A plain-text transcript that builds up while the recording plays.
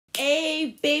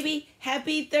Thursday, baby.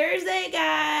 Happy Thursday,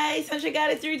 guys. Sunshine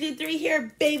got it 323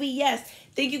 here, baby. Yes.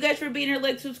 Thank you guys for being here,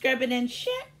 like, subscribing, and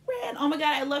sharing. Oh my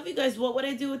God, I love you guys. What would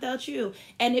I do without you?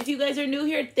 And if you guys are new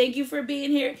here, thank you for being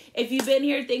here. If you've been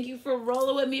here, thank you for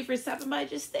rolling with me, for stopping by.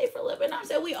 Just stay for a little bit. I'm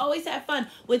saying we always have fun.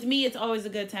 With me, it's always a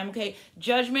good time, okay?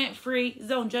 Judgment-free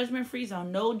zone. Judgment-free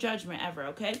zone. No judgment ever,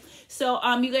 okay? So,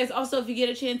 you guys also, if you get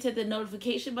a chance, hit the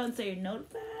notification button so you're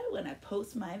notified when I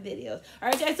post my videos. All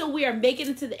right, guys, so we are making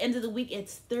it to the end of the week.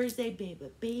 It's Thursday,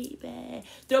 baby.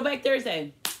 Throwback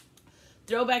Thursday.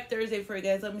 Throwback Thursday for you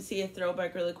guys. Let me see a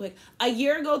throwback really quick. A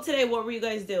year ago today, what were you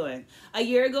guys doing? A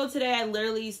year ago today, I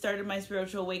literally started my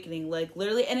spiritual awakening. Like,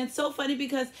 literally. And it's so funny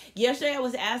because yesterday I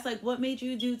was asked, like, what made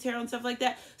you do tarot and stuff like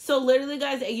that? So, literally,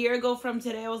 guys, a year ago from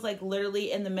today, I was, like,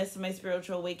 literally in the midst of my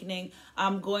spiritual awakening.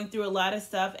 I'm going through a lot of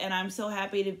stuff, and I'm so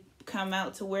happy to come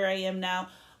out to where I am now.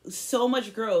 So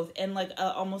much growth in, like,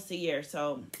 almost a year.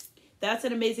 So that's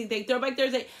an amazing thing. Throwback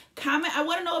Thursday. Comment. I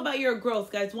want to know about your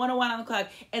growth, guys. 101 on the clock.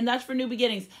 And that's for new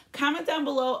beginnings. Comment down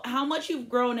below how much you've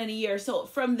grown in a year. So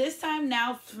from this time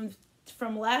now,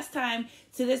 from last time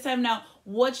to this time now,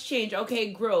 what's changed?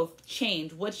 Okay, growth,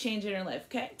 change. What's changed in your life?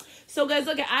 Okay. So, guys,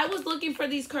 look, I was looking for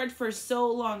these cards for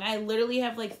so long. I literally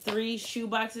have like 3 shoe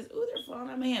boxes. Ooh, they're falling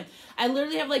on my hand. I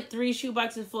literally have like 3 shoe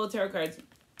boxes full of tarot cards.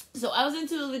 So I was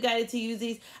intuitively guided to use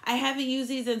these. I haven't used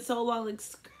these in so long. Like,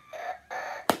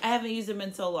 I haven't used them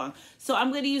in so long. So I'm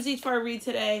going to use these for a read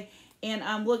today.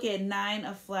 And look at 9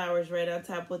 of flowers right on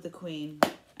top with the queen.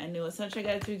 I knew it. Sunshine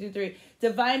got it 323.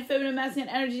 Divine feminine masculine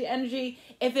energy.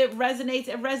 If it resonates,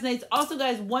 it resonates. Also,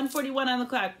 guys, 141 on the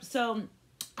clock. So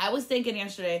I was thinking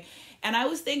yesterday, and I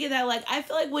was thinking that, like, I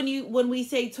feel like when we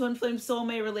say twin flame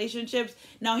soulmate relationships,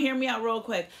 now hear me out real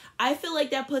quick. I feel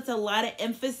like that puts a lot of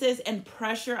emphasis and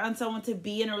pressure on someone to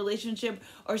be in a relationship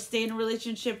or stay in a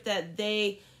relationship that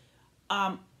they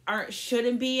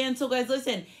shouldn't be in. So, guys,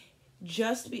 listen.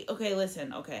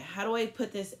 Okay, how do I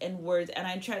put this in words? And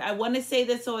I want to say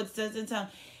this so it doesn't sound,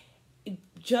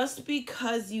 just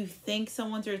because you think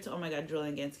someone's your, oh my God,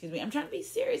 drilling again, excuse me. I'm trying to be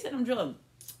serious and I'm drilling.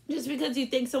 Just because you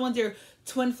think someone's your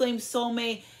twin flame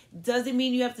soulmate doesn't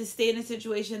mean you have to stay in a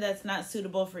situation that's not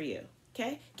suitable for you.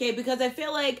 Okay? Okay, because I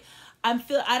feel like I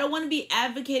don't want to be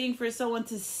advocating for someone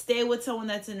to stay with someone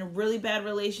that's in a really bad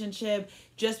relationship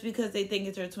just because they think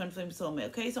it's their twin flame soulmate.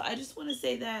 Okay? So I just want to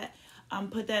say that.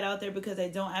 Put that out there because I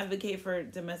don't advocate for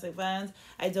domestic violence.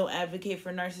 I don't advocate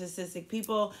for narcissistic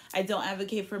people. I don't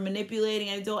advocate for manipulating.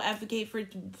 I don't advocate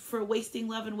for wasting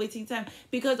love and wasting time.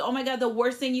 Because, oh my God, the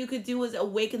worst thing you could do is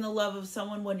awaken the love of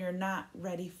someone when you're not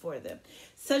ready for them.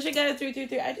 Sunshine got a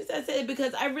 333. I said it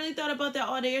because I really thought about that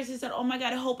all day. I said, oh my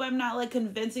God, I hope I'm not like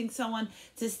convincing someone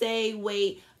to stay,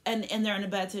 wait, and they're in a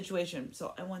bad situation.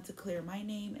 So I want to clear my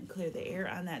name and clear the air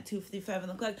on that 255 on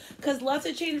the clock. Because lots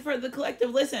of change for the collective.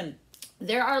 Listen.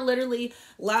 There are literally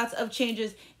lots of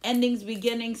changes, endings,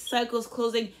 beginnings, cycles,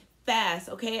 closing fast,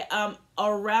 okay?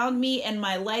 Around me and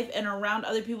my life and around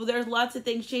other people, there's lots of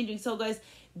things changing. So, guys,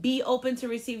 be open to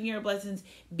receiving your blessings.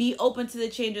 Be open to the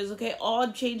changes, okay?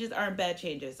 All changes aren't bad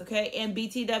changes, okay? And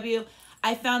BTW,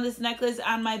 I found this necklace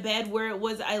on my bed where it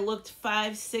was. I looked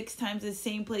 5-6 times the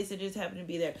same place. It just happened to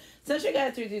be there. Sunshine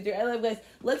got 333. I love you guys.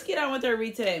 Let's get on with our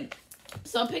read today.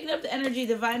 So I'm picking up the energy,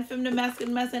 divine, feminine,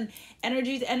 masculine,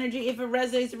 energy. If it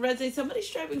resonates, it resonates. Somebody's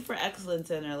striving for excellence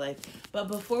in their life. But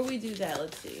before we do that,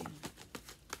 let's see.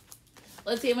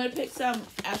 I'm going to pick some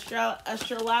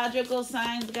astrological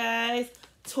signs, guys.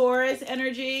 Taurus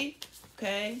energy.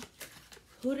 Okay.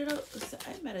 Who did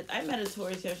I met a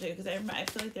Taurus yesterday because I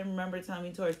feel like they remember telling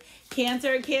me Taurus.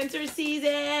 Cancer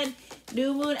season.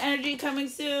 New moon energy coming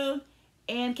soon.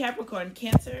 And Capricorn.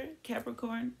 Cancer,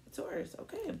 Capricorn, Taurus.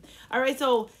 Okay. All right.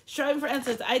 So striving for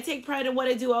excellence. I take pride in what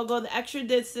I do. I'll go the extra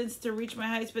distance to reach my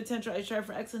highest potential. I strive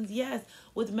for excellence. Yes.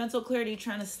 With mental clarity,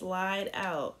 trying to slide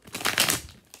out.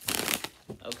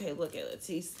 Okay. Let's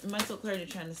see. Mental clarity,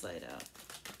 trying to slide out.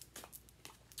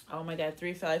 Oh my God.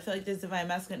 3 fell. I feel like this divine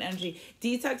masculine energy.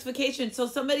 Detoxification. So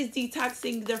somebody's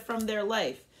detoxing from their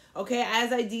life. Okay,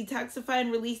 as I detoxify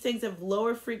and release things of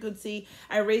lower frequency,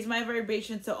 I raise my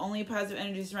vibration so only positive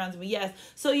energy surrounds me. Yes.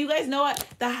 So you guys know what?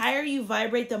 The higher you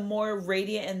vibrate, the more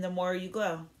radiant and the more you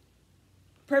glow.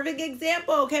 Perfect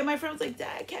example. Okay, my friend was like,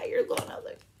 Dad, Kat, you're glowing. I was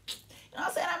like, you know what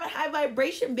I'm saying? I'm in high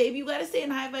vibration, baby. You got to stay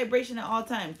in high vibration at all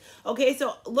times. Okay,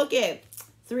 so look at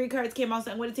 3 cards came out.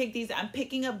 So I'm going to take these. I'm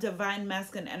picking up divine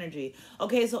masculine energy.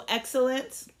 Okay, so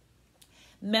excellence,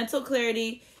 mental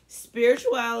clarity,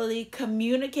 spirituality,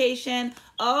 communication.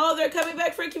 Oh, they're coming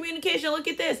back for communication. Look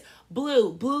at this.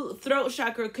 Blue throat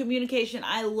chakra, communication.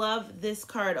 I love this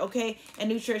card, okay? And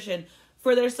nutrition.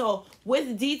 for their soul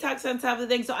with detox on top of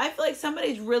things. So I feel like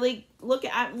somebody's really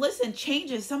listen,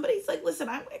 changes. Somebody's like, listen,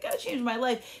 I gotta change my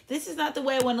life. This is not the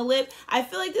way I want to live. I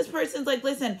feel like this person's like,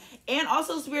 listen, and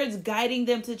also Spirit's guiding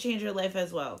them to change their life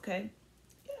as well. Okay.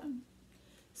 Yeah.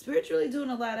 Spirit's really doing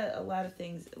a lot of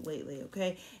things lately.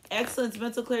 Okay. Excellence,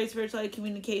 mental clarity, spirituality,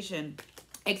 communication,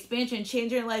 expansion,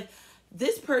 changing your life.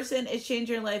 This person is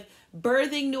changing your life.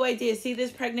 Birthing new ideas. See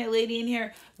this pregnant lady in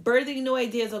here? Birthing new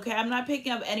ideas, okay? I'm not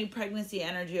picking up any pregnancy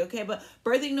energy, okay? But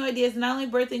birthing new ideas, not only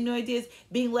birthing new ideas,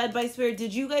 being led by Spirit.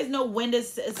 Did you guys know wind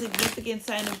is a significant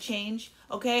sign of change,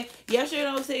 okay? Yesterday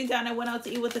when I was sitting down, I went out to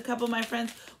eat with a couple of my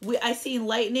friends. I seen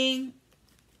lightning,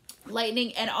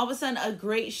 and all of a sudden a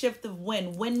great shift of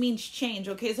wind. Wind means change,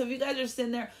 okay? So if you guys are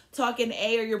sitting there talking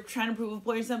or you're trying to prove a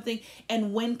point or something,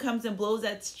 and wind comes and blows,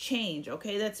 that's change,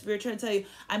 okay? That's Spirit trying to tell you,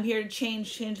 I'm here to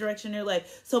change direction in your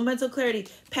life. So mental clarity,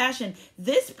 passion.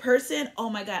 This person, oh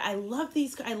my God, I love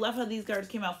how these cards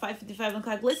came out. 5:55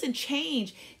 o'clock. Listen,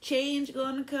 change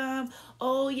gonna come.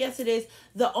 Oh yes, it is.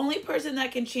 The only person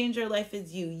that can change your life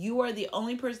is you. You are the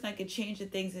only person that can change the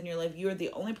things in your life. You are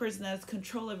the only person that has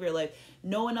control of your life.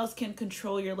 No one else can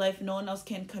control your life. No one else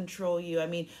can control you. I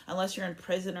mean, unless you're in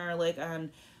prison or like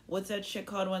on, what's that shit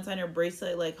called once on your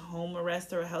bracelet, like home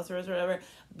arrest or house arrest or whatever.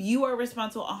 You are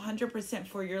responsible 100%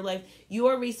 for your life. You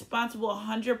are responsible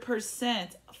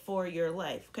 100% for your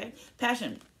life, okay?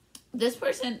 Passion. This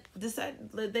person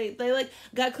decided, they like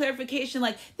got clarification,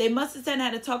 like they must have said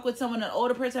had to talk with someone, an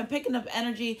older person. I'm picking up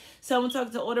energy. Someone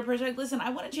talks to an older person, like, listen, I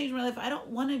want to change my life. I don't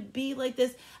want to be like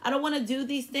this. I don't want to do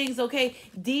these things, okay?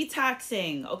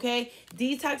 Detoxing, okay?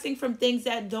 Detoxing from things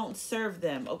that don't serve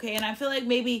them, okay? And I feel like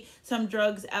maybe some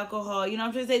drugs, alcohol, you know what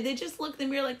I'm trying to say? They just look in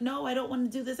the mirror like, no, I don't want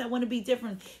to do this. I want to be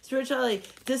different. Spirituality,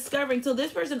 discovering. So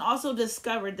this person also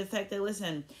discovered the fact that,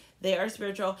 listen, they are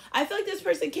spiritual. I feel like this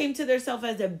person came to themselves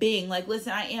as a being. Like,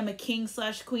 listen, I am a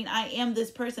king/queen. I am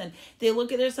this person. They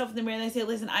look at themselves in the mirror and they say,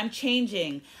 listen, I'm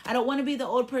changing. I don't want to be the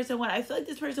old person. I feel like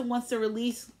this person wants to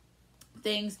release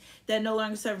things that no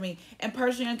longer serve me. And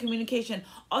personal communication.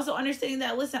 Also understanding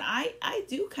that, listen, I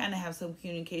do kind of have some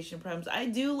communication problems. I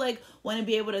do like want to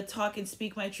be able to talk and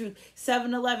speak my truth.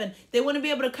 7-Eleven, they want to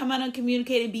be able to come out and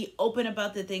communicate and be open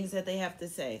about the things that they have to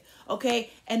say.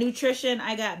 Okay. And nutrition,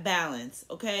 I got balance.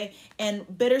 Okay. And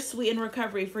bittersweet and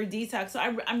recovery for detox. So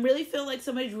I'm really feeling like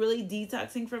somebody's really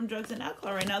detoxing from drugs and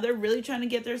alcohol right now. They're really trying to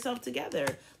get themselves together.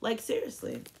 Like,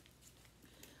 seriously.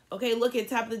 Okay, look at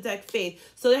top of the deck,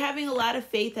 faith. So they're having a lot of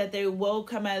faith that they will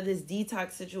come out of this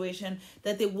detox situation,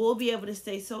 that they will be able to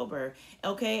stay sober.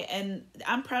 Okay, and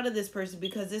I'm proud of this person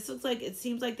because this looks like, it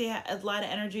seems like they have a lot of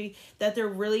energy, that they're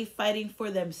really fighting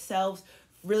for themselves,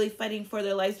 really fighting for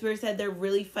their life. Spirit said they're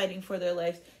really fighting for their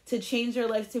lives, to change their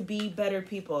lives, to be better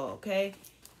people, okay?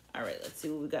 All right, let's see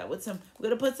what we got. We're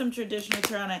going to put some traditional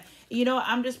turn on it. You know,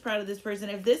 I'm just proud of this person.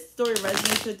 If this story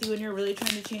resonates with you and you're really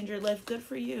trying to change your life, good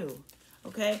for you.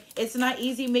 Okay, it's not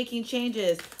easy making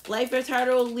changes. Life is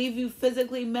harder, will leave you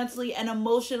physically, mentally, and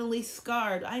emotionally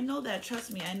scarred. I know that.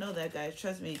 Trust me. I know that, guys.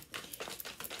 Trust me.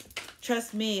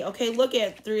 Trust me. Okay, look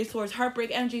at 3 of Swords, heartbreak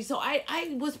energy. So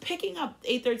I was picking up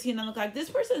 8:13 on the clock.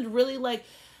 This person's really like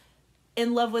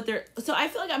in love with their. So I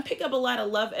feel like I'm picking up a lot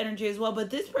of love energy as well. But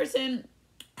this person,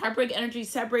 heartbreak energy,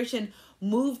 separation,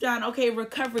 moved on. Okay,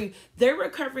 recovery. They're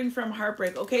recovering from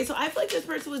heartbreak. Okay, so I feel like this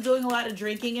person was doing a lot of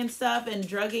drinking and stuff and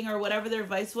drugging or whatever their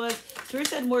vice was. Spirit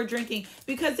said more drinking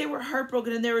because they were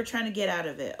heartbroken and they were trying to get out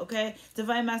of it. Okay,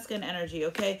 divine masculine energy.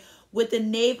 Okay, with the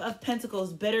Knave of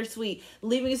Pentacles, bittersweet,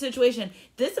 leaving a situation.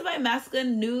 This divine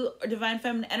masculine knew divine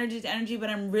feminine energy, but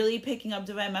I'm really picking up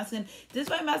divine masculine. This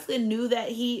divine masculine knew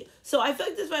that so I feel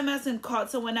like this divine masculine caught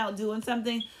someone out doing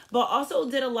something, but also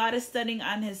did a lot of studying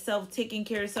on himself, taking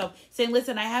care of himself, saying,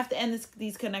 listen, I have to end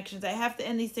these connections. I have to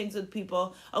end these things with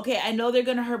people. Okay, I know they're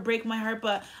going to break my heart,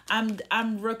 but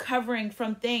I'm recovering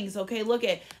from things. Okay, look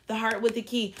at the heart with the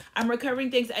key. I'm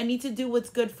recovering things. I need to do what's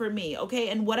good for me. Okay,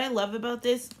 and what I love about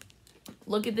this,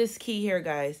 look at this key here,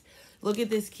 guys. Look at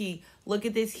this key. Look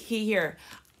at this key here.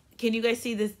 Can you guys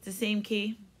see this? The same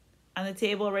key on the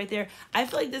table right there? I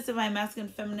feel like this divine masculine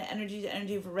feminine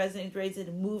energy for resonance raised,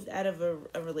 moved out of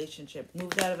a relationship,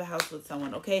 moved out of a house with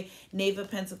someone. Okay, Knave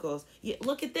of Pentacles. Yeah,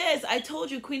 look at this. I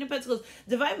told you, Queen of Pentacles.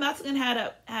 Divine masculine had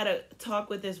a talk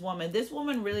with this woman. This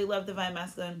woman really loved divine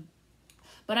masculine.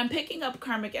 But I'm picking up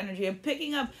karmic energy. I'm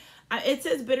picking up. It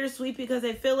says bittersweet because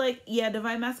I feel like, yeah,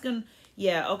 divine masculine.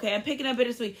 Yeah, okay, I'm picking up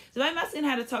bittersweet. Divine masculine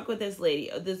had to talk with this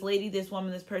lady, this woman,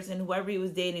 this person, whoever he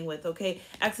was dating with, okay?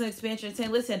 Excellent expansion,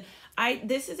 saying, listen,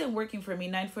 this isn't working for me.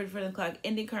 9:44 on the clock,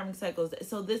 ending karmic cycles.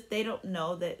 So they don't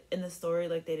know that in the story,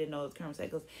 like they didn't know it's karmic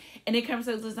cycles. And in karmic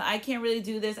cycles, listen, I can't really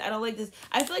do this. I don't like this.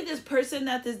 I feel like this person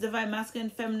that this divine masculine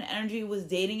feminine energy was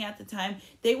dating at the time,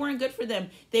 they weren't good for them.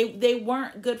 They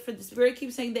weren't good for the spirit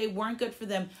keeps saying they weren't good for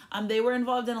them. They were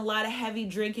involved in a lot of heavy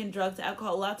drinking, drugs,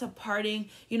 alcohol, lots of partying.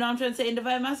 You know what I'm trying to say? And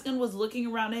divine masculine was looking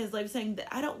around at his life saying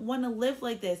that I don't want to live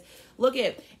like this. Look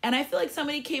at, and I feel like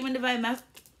somebody came in divine masculine.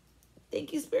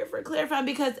 Thank you, Spirit, for clarifying,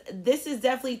 because this is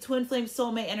definitely twin flame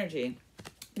soulmate energy,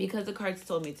 because the cards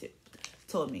told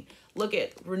me. Look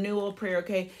at renewal, prayer,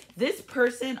 okay? This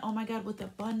person, oh my God, with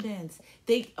abundance.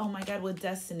 Oh my God, with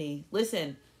destiny.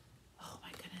 Listen, oh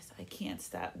my goodness, I can't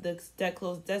stop. The deck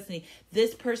closed destiny.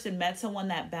 This person met someone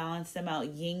that balanced them out,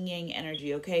 yin yang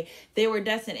energy, okay? They were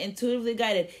destined, intuitively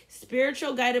guided,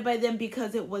 spiritual guided by them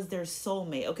because it was their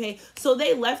soulmate, okay? So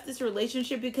they left this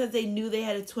relationship because they knew they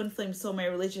had a twin flame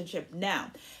soulmate relationship.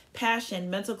 Now, passion,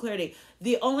 mental clarity.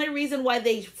 The only reason why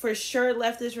they for sure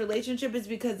left this relationship is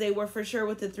because they were for sure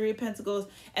with the Three of Pentacles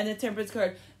and the Temperance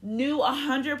card. Knew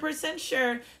 100%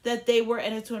 sure that they were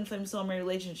in a twin flame soulmate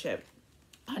relationship.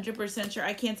 100% sure.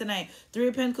 I can't deny it. Three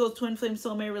of Pentacles, twin flame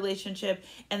soulmate relationship,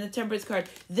 and the Temperance card.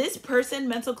 This person,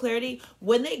 mental clarity,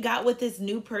 when they got with this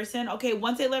new person, okay,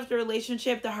 once they left the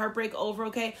relationship, the heartbreak over,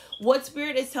 okay, what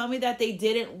Spirit is telling me that they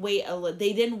didn't wait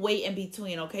in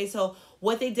between, okay? So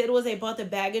what they did was they bought the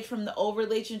baggage from the old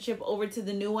relationship over to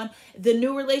the new one. The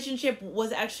new relationship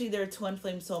was actually their twin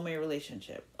flame soulmate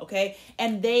relationship, okay?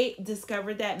 And they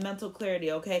discovered that mental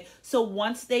clarity, okay? So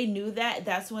once they knew that,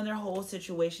 that's when their whole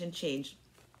situation changed.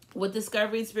 With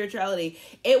discovery and spirituality,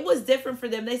 it was different for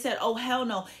them. They said, oh, hell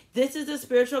no. This is a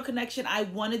spiritual connection. I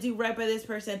want to do right by this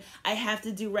person. I have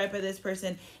to do right by this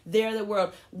person. They're the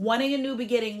world. Wanting a new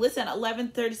beginning. Listen,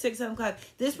 11:36 7 o'clock.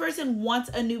 This person wants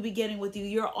a new beginning with you.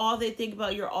 You're all they think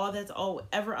about. You're all that's all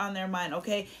ever on their mind,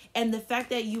 okay? And the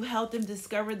fact that you helped them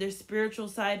discover their spiritual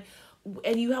side,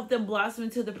 and you help them blossom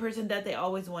into the person that they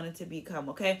always wanted to become,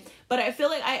 okay? But I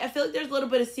feel like there's a little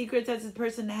bit of secrets that this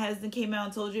person hasn't came out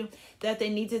and told you that they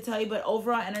need to tell you, but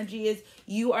overall energy is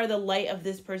you are the light of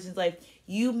this person's life.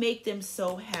 You make them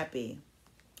so happy.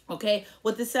 Okay,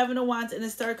 with the Seven of Wands and the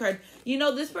Star card, you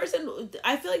know, this person,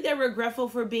 I feel like they're regretful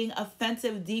for being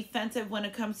offensive, defensive when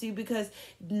it comes to you, because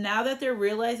now that they're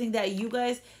realizing that you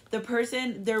guys,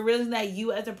 they're realizing that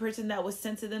you as a person that was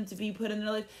sent to them to be put in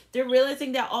their life, they're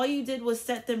realizing that all you did was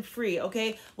set them free,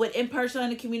 okay, with impartial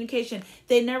and communication.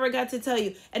 They never got to tell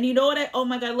you. And you know what? Oh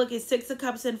my God, look, it's Six of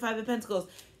Cups and Five of Pentacles.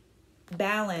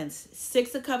 Balance.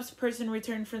 Six of Cups, person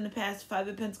returned from the past. Five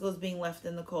of Pentacles being left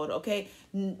in the cold. Okay,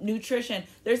 nutrition.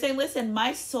 They're saying, listen,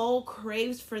 my soul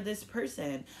craves for this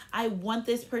person. I want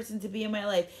this person to be in my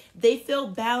life. They feel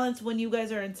balanced when you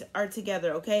guys are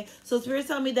together. Okay, so Spirit's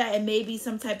telling me that it may be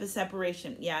some type of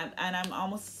separation. Yeah, and I'm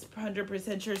almost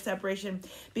 100% sure separation,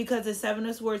 because the Seven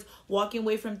of Swords, walking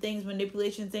away from things,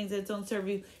 manipulation, things that don't serve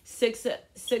you. Six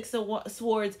of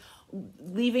Swords,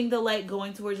 leaving the light,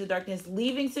 going towards the darkness,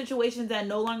 leaving situations that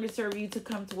no longer serve you to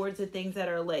come towards the things that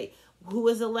are light. Who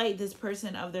is the light? This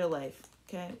person of their life.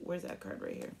 Okay, where's that card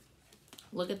right here?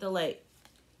 Look at the light.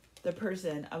 The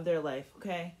person of their life.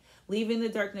 Okay, leaving the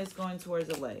darkness, going towards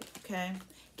the light. Okay,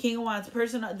 King of Wands,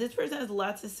 this person has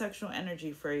lots of sexual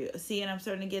energy for you. See, and I'm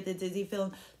starting to get the dizzy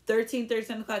feeling. 13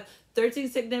 o'clock. 13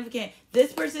 significant.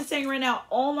 This person's saying right now,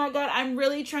 oh my God, I'm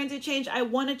really trying to change. I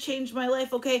want to change my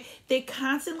life, okay? They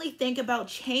constantly think about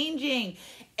changing.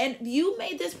 And you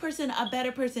made this person a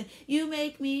better person. You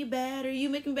make me better. You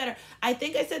make me better. I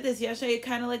think I said this yesterday,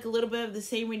 kind of like a little bit of the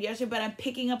same read yesterday, but I'm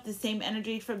picking up the same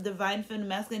energy from Divine Feminine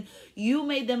Masculine. You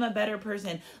made them a better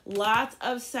person. Lots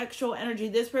of sexual energy.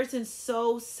 This person's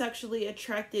so sexually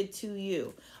attracted to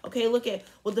you. Okay, look at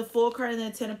with the Fool card and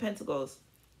the Ten of Pentacles.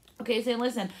 Okay, saying,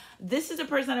 listen, this is a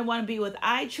person I want to be with.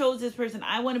 I chose this person.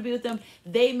 I want to be with them.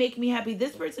 They make me happy.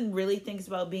 This person really thinks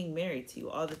about being married to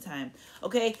you all the time.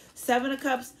 Okay, Seven of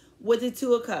Cups with the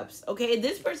Two of Cups. Okay,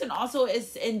 this person also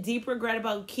is in deep regret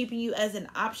about keeping you as an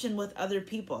option with other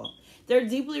people. They're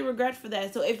deeply regret for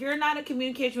that. So if you're not in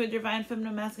communication with Divine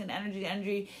Feminine Masculine energy,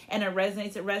 and it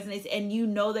resonates, and you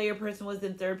know that your person was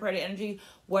in third-party energy,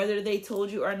 whether they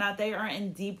told you or not, they are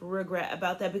in deep regret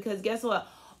about that, because guess what?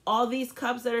 All these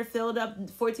cups that are filled up,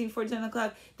 14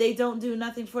 o'clock, they don't do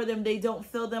nothing for them. They don't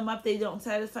fill them up. They don't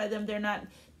satisfy them. They're not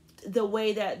the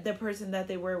way that the person that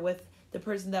they were with, the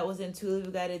person that was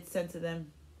intuitively guided, sent to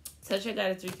them. Such a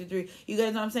guided 3-3. You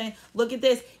guys know what I'm saying? Look at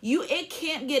this. It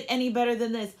can't get any better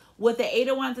than this. With the Eight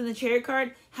of Wands and the Chariot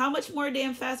card, how much more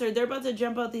damn faster? They're about to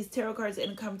jump out these tarot cards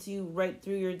and come to you right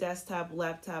through your desktop,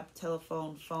 laptop,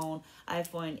 telephone, phone,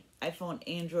 iPhone,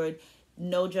 Android.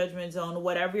 No judgment zone.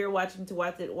 Whatever you're watching to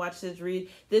watch this read.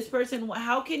 This person,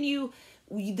 how can you,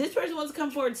 this person wants to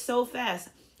come forward so fast.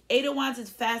 Eight of Wands is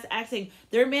fast acting.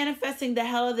 They're manifesting the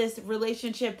hell of this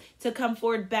relationship to come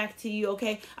forward back to you,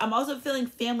 okay? I'm also feeling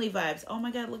family vibes. Oh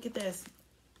my God, look at this.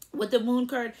 With the Moon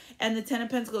card and the Ten of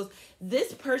Pentacles,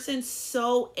 this person's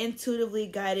so intuitively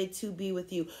guided to be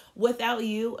with you. Without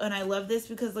you, and I love this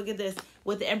because look at this.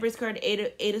 With the Empress card,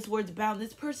 eight of Swords bound.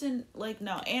 This person, like,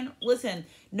 no. And listen,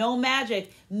 no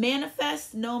magic.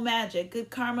 Manifest, no magic. Good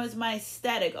karma is my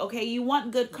aesthetic, okay? You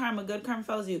want good karma. Good karma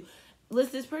follows you.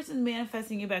 Listen, this person's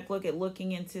manifesting you back. Look at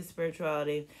looking into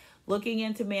spirituality, looking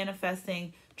into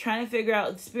manifesting, trying to figure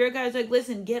out. Spirit guides like,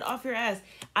 listen, get off your ass.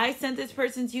 I sent this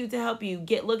person to you to help you.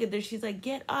 Look at this. She's like,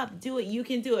 get up, do it. You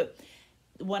can do it.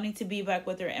 Wanting to be back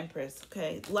with her Empress.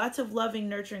 Okay, lots of loving,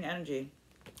 nurturing energy.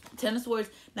 Ten of Swords,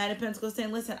 Nine of Pentacles,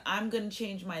 saying, listen, I'm gonna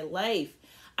change my life.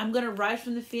 I'm going to rise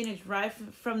from the phoenix, rise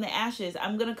from the ashes.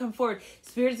 I'm going to come forward.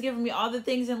 Spirit's giving me all the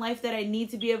things in life that I need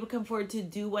to be able to come forward to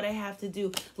do what I have to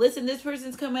do. Listen, this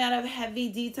person's coming out of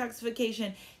heavy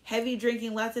detoxification, heavy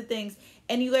drinking, lots of things.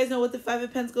 And you guys know what the Five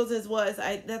of Pentacles was.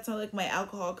 That's not like my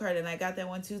alcohol card, and I got that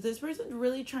one too. This person's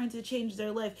really trying to change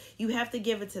their life. You have to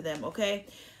give it to them, okay?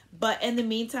 But in the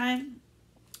meantime,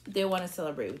 they want to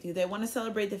celebrate with you. They want to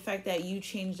celebrate the fact that you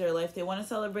changed their life. They want to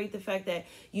celebrate the fact that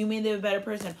you made them a better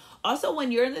person. Also,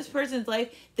 when you're in this person's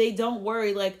life, they don't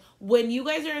worry. Like, when you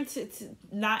guys are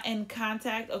not in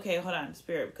contact. Okay, hold on,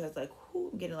 Spirit, because, like,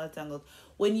 I'm getting let down.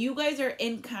 When you guys are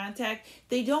in contact,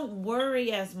 they don't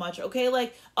worry as much, okay?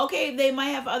 Like, okay, they might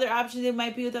have other options. They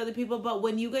might be with other people. But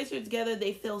when you guys are together,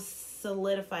 they feel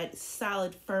solidified,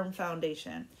 solid, firm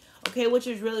foundation. Okay, which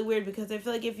is really weird because I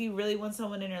feel like if you really want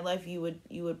someone in your life, you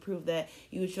would prove that.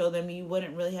 You would show them. You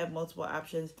wouldn't really have multiple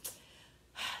options.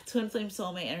 Twin flame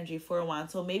soulmate energy, 4 of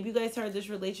Wands. So maybe you guys started this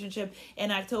relationship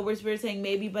in October. Spirit saying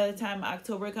maybe by the time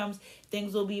October comes,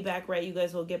 things will be back right. You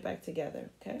guys will get back together.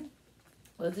 Okay,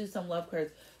 let's do some love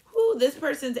cards. Whoo, this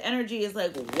person's energy is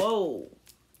like, whoa.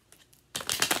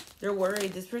 They're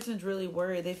worried. This person's really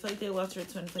worried. They feel like they lost their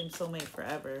twin flame soulmate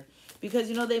forever. Because,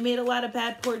 you know, they made a lot of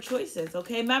bad, poor choices,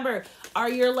 okay? Remember,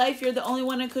 your life, you're the only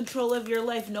one in control of your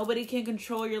life. Nobody can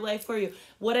control your life for you.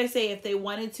 What I say, if they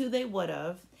wanted to, they would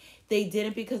have. They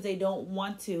didn't because they don't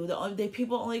want to.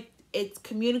 It's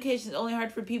communication is only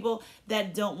hard for people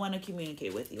that don't want to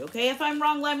communicate with you, okay? If I'm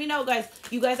wrong, let me know, guys.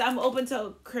 You guys, I'm open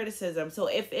to criticism. So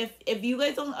if you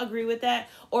guys don't agree with that,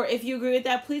 or if you agree with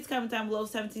that, please comment down below,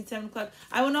 7 o'clock.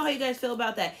 I want to know how you guys feel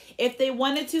about that. If they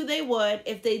wanted to, they would.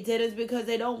 If they did, it's because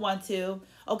they don't want to,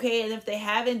 okay? And if they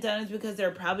haven't done it, it's because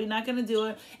they're probably not going to do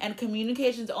it. And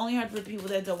communication is only hard for people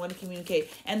that don't want to communicate.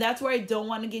 And that's where I don't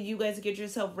want to get you guys to get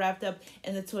yourself wrapped up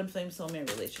in the twin flame soulmate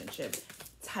relationship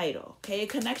title, okay? A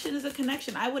connection is a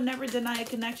connection. I would never deny a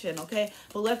connection, okay?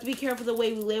 But let's be careful the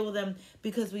way we label them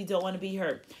because we don't want to be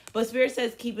hurt. But Spirit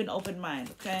says keep an open mind,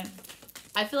 okay?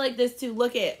 I feel like this too.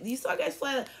 Look at, you saw guys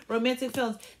fly romantic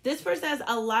films. This person has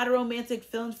a lot of romantic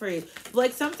films for you.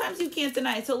 Like, sometimes you can't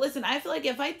deny it. So listen, I feel like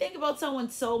if I think about someone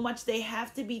so much, they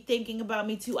have to be thinking about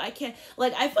me too. I can't,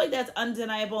 like, I feel like that's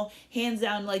undeniable, hands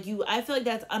down. Like, I feel like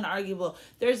that's unarguable.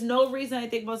 There's no reason I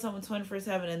think about someone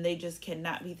 24/7 and they just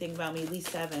cannot be thinking about me at least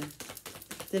 7.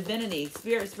 Divinity,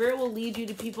 spirit will lead you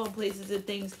to people and places and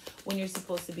things when you're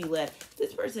supposed to be led.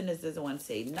 This person doesn't want to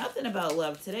say nothing about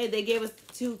love today. They gave us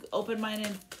 2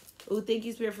 open-minded. Oh, thank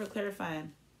you, Spirit, for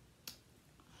clarifying.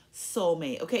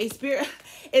 Soulmate, okay? Spirit,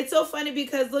 it's so funny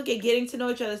because look at getting to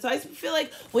know each other. So I feel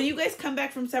like when you guys come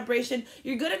back from separation,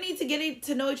 you're gonna need to get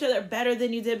to know each other better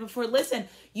than you did before. Listen,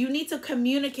 you need to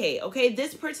communicate, okay?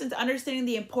 This person's understanding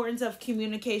the importance of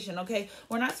communication, okay?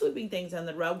 We're not sweeping things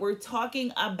under the rug. We're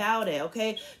talking about it,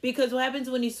 okay? Because what happens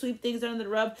when you sweep things under the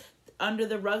rug,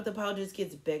 the pile just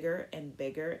gets bigger and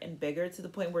bigger and bigger to the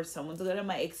point where someone's gonna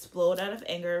might explode out of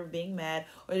anger, being mad,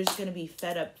 or they're just gonna be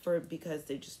fed up because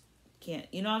they just can't.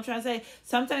 You know what I'm trying to say?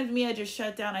 Sometimes I just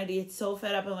shut down. I get so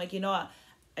fed up. I'm like, you know what?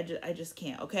 I just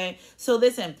can't, okay? So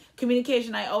listen,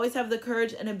 communication. I always have the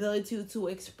courage and ability to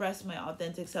express my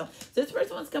authentic self. This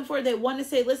person wants to come forward. They want to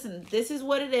say, listen, this is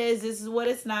what it is. This is what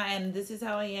it's not. And this is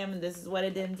how I am. And this is what I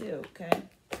didn't do, okay?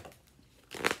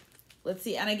 Let's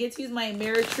see. And I get to use my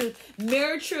mirror truth.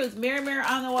 Mirror truth. Mirror, mirror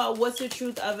on the wall. What's the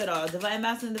truth of it all? Divine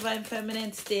masculine, divine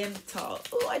feminine. Stand tall.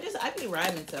 Oh, I be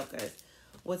rhyming stuff, guys.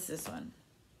 What's this one?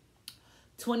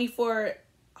 24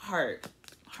 hearts.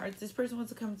 This person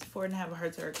wants to come forward and have a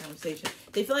heart-to-heart conversation.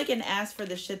 They feel like an ass for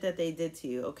the shit that they did to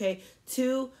you, okay?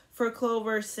 2 for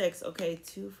Clover, 6. Okay,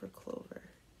 2 for Clover.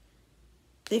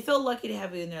 They feel lucky to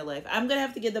have you in their life. I'm going to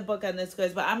have to get the book on this,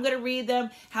 guys, but I'm going to read them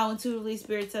how intuitively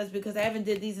Spirit says, because I haven't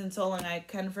did these in so long, I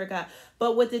kind of forgot.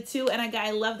 But with the 2, and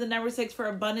I love the number 6 for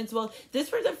abundance. Well, this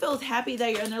person feels happy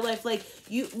that you're in their life. Like,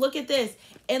 you look at this.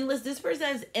 This person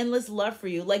has endless love for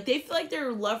you. Like, they feel like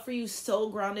their love for you so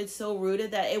grounded, so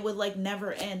rooted that it would like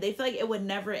never end. They feel like it would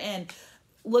never end.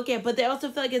 But they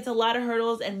also feel like it's a lot of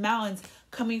hurdles and mountains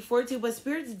coming forward to, but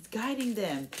Spirit is guiding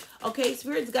them. Okay,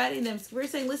 Spirit's guiding them.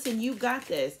 Spirit's saying, listen, you got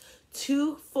this.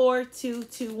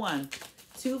 24221.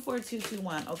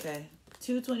 24221. Okay.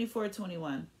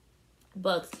 22421.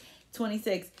 Books.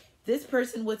 26. This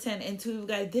person with 10 and 2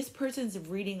 guys, this person's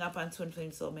reading up on twin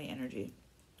flame soulmate energy.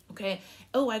 Okay.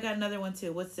 Oh, I got another one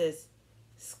too. What's this?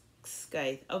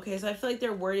 Skype. Okay, so I feel like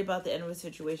they're worried about the end of a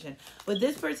situation. But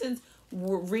this person's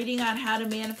reading on how to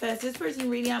manifest. This person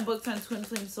reading on books on twin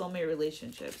flame soulmate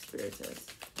relationships, Spirit says.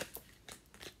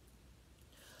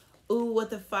 Ooh, with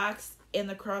the fox and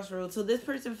the crossroads. So this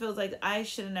person feels like, I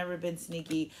should have never been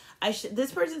sneaky.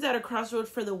 This person's at a crossroads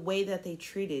for the way that they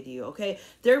treated you, okay?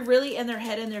 They're really in their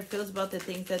head and their feels about the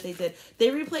things that they did. They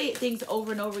replay things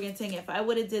over and over again saying, if I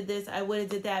would have did this, I would have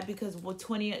did that, because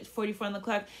 44 on the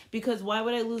clock, because why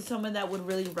would I lose someone that would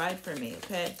really ride for me,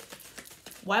 okay?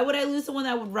 Why would I lose someone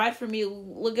that would ride for me?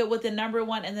 Look at what the number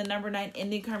 1 and the number 9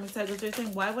 ending karmic cycles. They're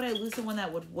saying, why would I lose someone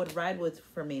that would ride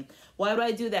for me? Why would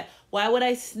I do that? Why would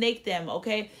I snake them?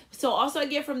 Okay. So also I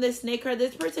get from this snake card,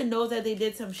 this person knows that they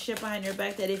did some shit behind your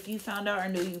back that if you found out or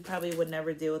knew, you probably would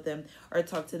never deal with them or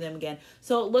talk to them again.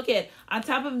 So look at, on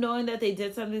top of knowing that they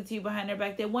did something to you behind their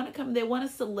back, they want to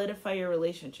solidify your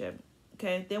relationship.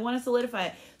 Okay, they want to solidify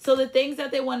it. So the things that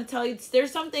they want to tell you,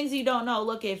 there's some things you don't know.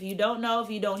 Look, if you don't know,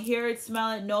 if you don't hear it,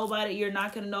 smell it, know about it, you're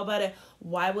not going to know about it.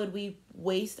 Why would we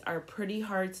waste our pretty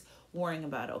hearts worrying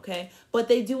about it, okay? But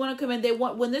they do want to come in.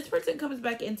 When this person comes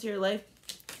back into your life,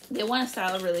 they want a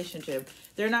solid relationship.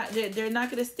 They're not going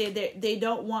to stay there. They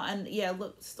don't want,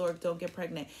 look, Stork, don't get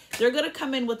pregnant. They're going to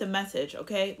come in with a message,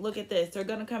 okay? Look at this. They're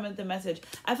going to come in with a message.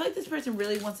 I feel like this person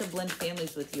really wants to blend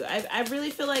families with you. I really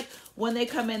feel like when they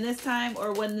come in this time,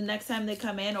 or when the next time they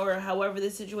come in, or however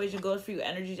this situation goes for you,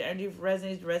 energy to energy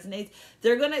resonates,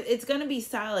 it's going to be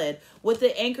solid. With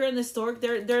the anchor and the Stork,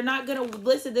 they're not going to,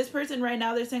 listen, this person right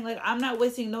now, they're saying like, I'm not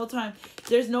wasting no time.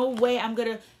 There's no way I'm going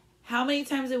to, how many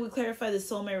times did we clarify the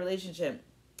soulmate relationship?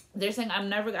 They're saying, I'm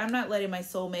not letting my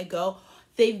soulmate go.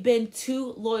 They've been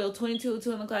too loyal. 22,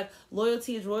 2 on the clock.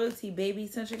 Loyalty is royalty, baby.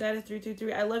 Sunshine Goddess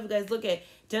 333. I love you guys. Look at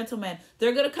gentlemen.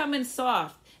 They're going to come in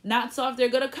soft. Not soft. They're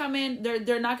going to come in.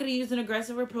 They're not going to use an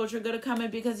aggressive approach. They're going to come in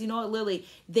because, you know what, Lily?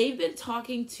 They've been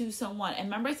talking to someone. And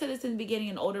remember I said this in the beginning,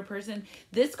 an older person.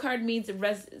 This card means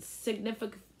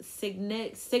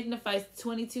signifies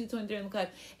 22, 23 on the clock,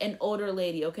 an older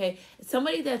lady, okay?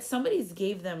 Somebody's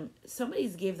gave them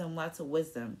lots of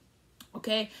wisdom,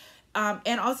 okay?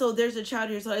 And also there's a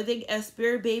child here, so I think a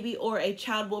spirit baby or a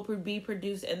child will be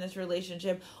produced in this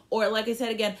relationship. Or like I said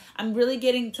again, I'm really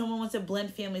getting someone wants to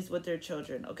blend families with their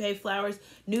children, okay? Flowers,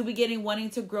 new beginning,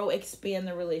 wanting to grow, expand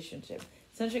the relationship.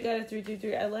 Sunshine Goddess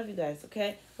 333. I love you guys,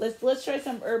 okay? Let's try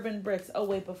some urban bricks. Oh,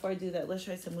 wait, before I do that, let's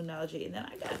try some Moonology. And then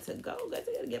I got to go. Guys,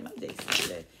 I got to get my day started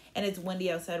today. And it's windy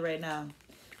outside right now.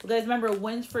 Well, guys, remember,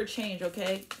 winds for change,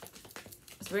 okay?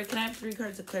 Spirit, can I have 3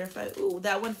 cards to clarify? Ooh,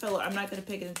 that one fell. I'm not going to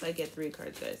pick it until I get 3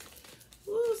 cards, guys.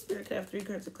 Ooh, Spirit, can I have 3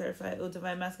 cards to clarify? Ooh,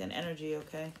 Divine Masculine Energy,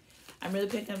 okay? I'm really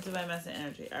picking up Divine Masculine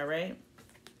Energy, all right?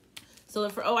 So,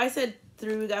 I said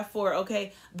 3, we got 4,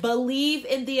 okay? Believe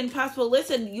in the impossible.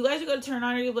 Listen, you guys are going to turn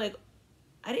on and you'll be like,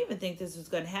 I didn't even think this was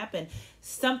going to happen.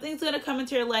 Something's going to come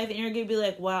into your life and you're going to be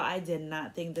like, wow, I did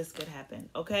not think this could happen,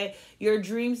 okay? Your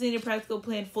dreams need a practical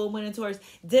plan, full moon in Taurus.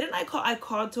 I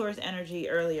called Taurus energy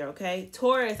earlier, okay?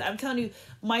 Taurus, I'm telling you,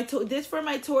 this for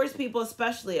my Taurus people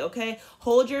especially, okay?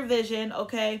 Hold your vision,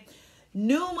 okay?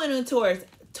 New moon in Taurus.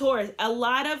 A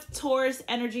lot of Taurus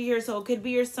energy here, so it could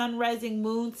be your sun, rising,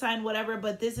 moon sign, whatever,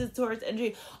 but this is Taurus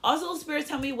energy. Also, spirits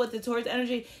tell me what the Taurus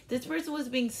energy, this person was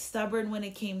being stubborn when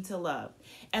it came to love.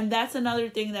 And that's another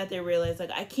thing that they realize,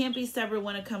 like, I can't be stubborn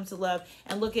when it comes to love,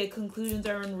 and look at conclusions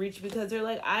are unreached because they're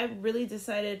like, I've really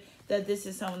decided that this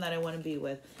is someone that I want to be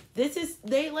with.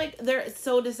 They're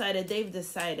so decided. They've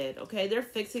decided, okay? They're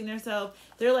fixing themselves.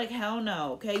 They're like, hell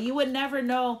no, okay? You would never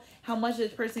know how much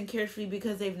this person cares for you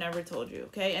because they've never told you,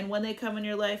 okay? And when they come in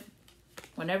your life,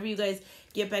 whenever you guys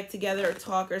get back together or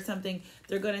talk or something,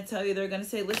 they're going to tell you, they're going to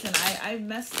say, listen, I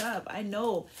messed up. I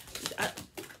know.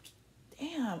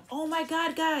 Damn. Oh my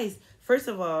God, guys. First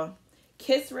of all,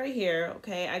 kiss right here,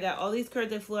 okay? I got all these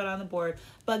cards that flew out on the board,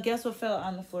 but guess what fell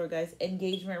on the floor, guys?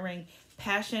 Engagement ring,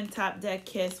 passion, top deck,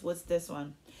 kiss. What's this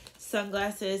one?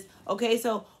 sunglasses. Okay,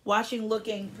 so watching,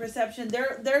 looking, perception.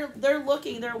 They're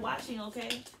looking, they're watching.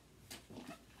 Okay.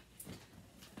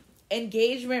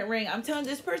 Engagement ring. I'm telling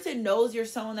you, this person knows you're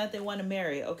someone that they want to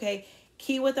marry. Okay.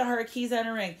 Key with the heart, keys on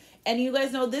a ring. And you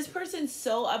guys know this person's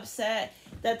so upset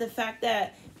that the fact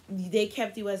that they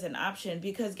kept you as an option,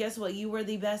 because guess what? You were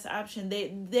the best option.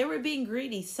 They were being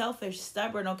greedy, selfish,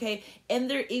 stubborn, okay? And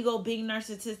their ego being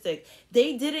narcissistic.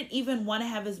 They didn't even want to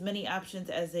have as many options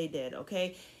as they did,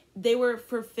 okay? They were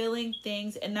fulfilling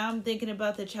things. And now I'm thinking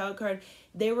about the child card.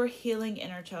 They were healing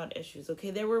inner child issues,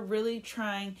 okay? They were really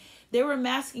trying. They were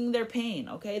masking their pain,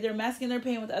 okay? They're masking their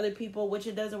pain with other people, which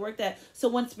it doesn't work that. So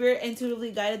when Spirit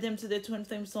intuitively guided them to the twin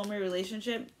flame soulmate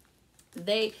relationship,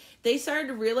 they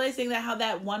started realizing that how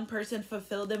that one person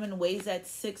fulfilled them in ways that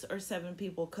 6 or 7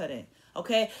 people couldn't.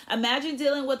 Okay, imagine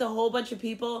dealing with a whole bunch of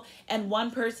people, and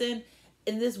one person,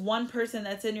 and this one person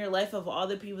that's in your life of all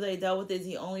the people that you dealt with is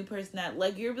the only person that,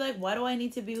 like, you're like, why do I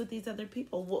need to be with these other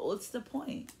people? What's the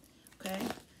point? Okay,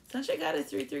 Sunshine got a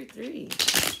 333.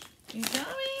 You tell me,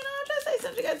 I'm trying to say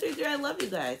Sunshine got 333. I love you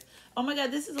guys. Oh my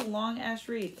God, this is a long ass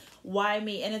read. Why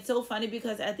me? And it's so funny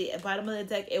because at the bottom of the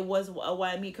deck, it was a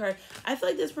why me card. I feel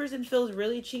like this person feels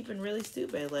really cheap and really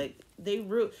stupid. Like they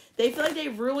feel like they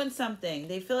ruined something.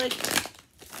 They feel like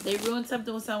they ruined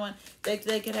something with someone that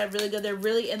they could have really good. They're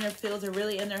really in their feels. They're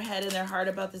really in their head and their heart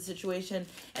about the situation.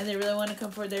 And they really want to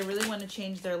come forward. They really want to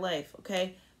change their life.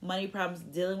 Okay. Money problems,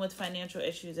 dealing with financial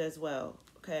issues as well.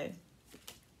 Okay.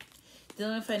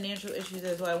 Dealing with financial issues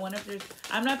as well. I wonder if there's...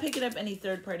 I'm not picking up any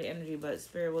third-party energy, but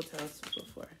Spirit will tell us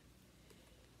before.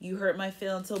 You hurt my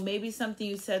feelings. So maybe something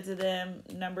you said to them.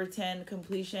 Number 10,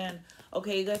 completion.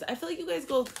 Okay, you guys. I feel like you guys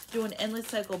go through an endless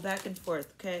cycle back and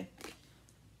forth, okay?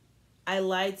 I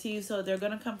lied to you, so they're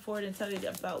going to come forward and tell you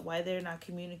about why they're not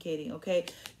communicating, okay?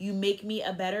 You make me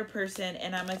a better person,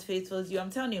 and I'm as faithful as you.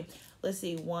 I'm telling you. Let's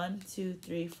see. 1, 2,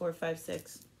 3, 4, 5,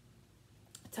 6.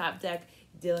 Top deck.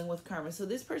 Dealing with karma. So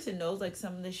this person knows like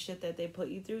some of the shit that they put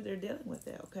you through, they're dealing with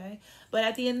it, okay? But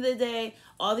at the end of the day,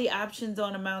 all the options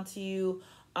don't amount to you.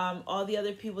 All the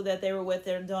other people that they were with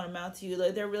there don't amount to you.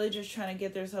 Like they're really just trying to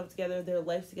get themselves together, their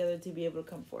life together to be able to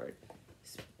come forward.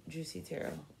 Juicy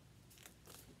Tarot.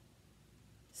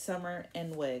 Summer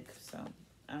and Wig. So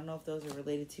I don't know if those are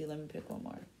related to you. Let me pick one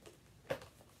more.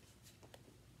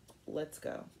 Let's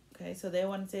go. Okay, so they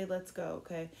want to say let's go,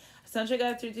 okay? Sunshine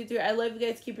got 323. I love you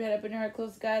guys. Keep your head up and your heart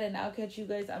close to God, and I'll catch you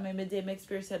guys on my midday mix.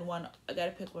 Spirit said 1. I got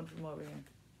to pick one from over here.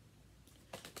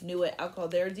 Knew it. Alcohol.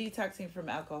 They're detoxing from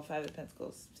alcohol. 5 of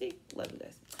Pentacles. See? Love you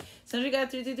guys. Sunshine got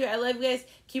 323. I love you guys.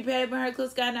 Keep your head up and your heart close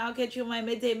to God, and I'll catch you on my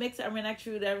midday mix. I'm going to ask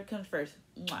you whatever comes first.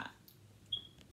 Mwah.